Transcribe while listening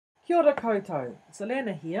Kia ora koutou, it's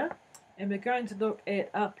Alana here, and we're going to look at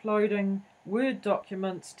uploading Word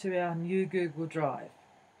documents to our new Google Drive.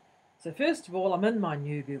 So first of all, I'm in my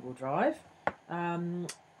new Google Drive,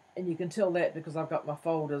 and you can tell that because I've got my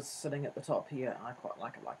folders sitting at the top here. I quite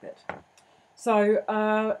like it like that.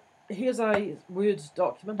 So here's a Word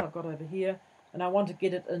document I've got over here, and I want to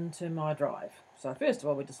get it into my Drive. So first of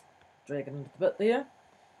all, we just drag it into the bit there,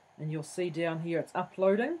 and you'll see down here it's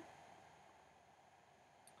uploading.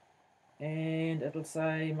 And it'll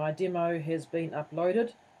say my demo has been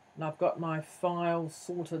uploaded, and I've got my file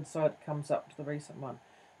sorted so it comes up to the recent one.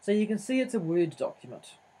 So you can see it's a Word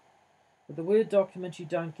document. With the Word document you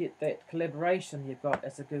don't get that collaboration you've got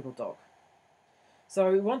as a Google Doc.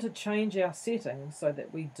 So we want to change our settings so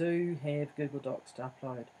that we do have Google Docs to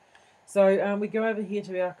upload. So we go over here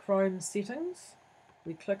to our Chrome settings,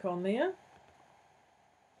 we click on there,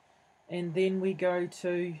 and then we go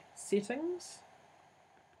to settings.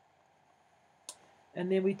 And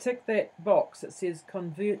then we tick that box that says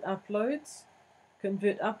convert uploads,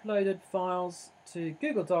 convert uploaded files to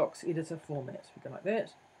Google Docs editor format. We go like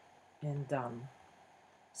that, and done.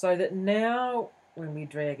 So that now when we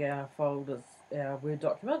drag our folders, our Word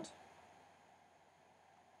document,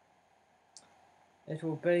 it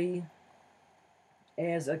will be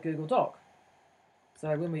as a Google Doc.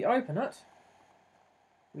 So when we open it,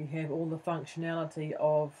 we have all the functionality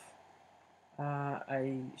of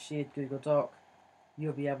a shared Google Doc.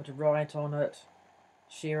 You'll be able to write on it,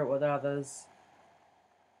 share it with others.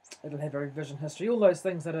 It'll have a revision history, all those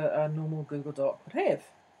things that a normal Google Doc would have,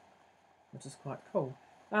 which is quite cool.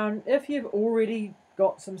 If you've already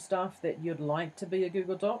got some stuff that you'd like to be a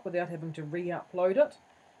Google Doc without having to re-upload it,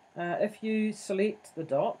 if you select the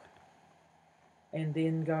doc and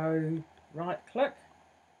then go right-click,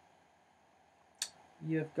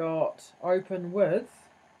 you've got Open with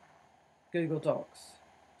Google Docs.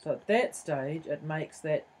 So at that stage, it makes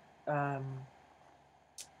that that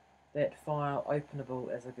file openable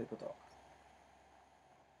as a Google Doc.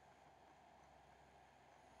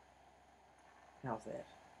 How's that?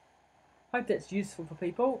 Hope that's useful for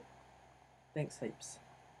people. Thanks heaps.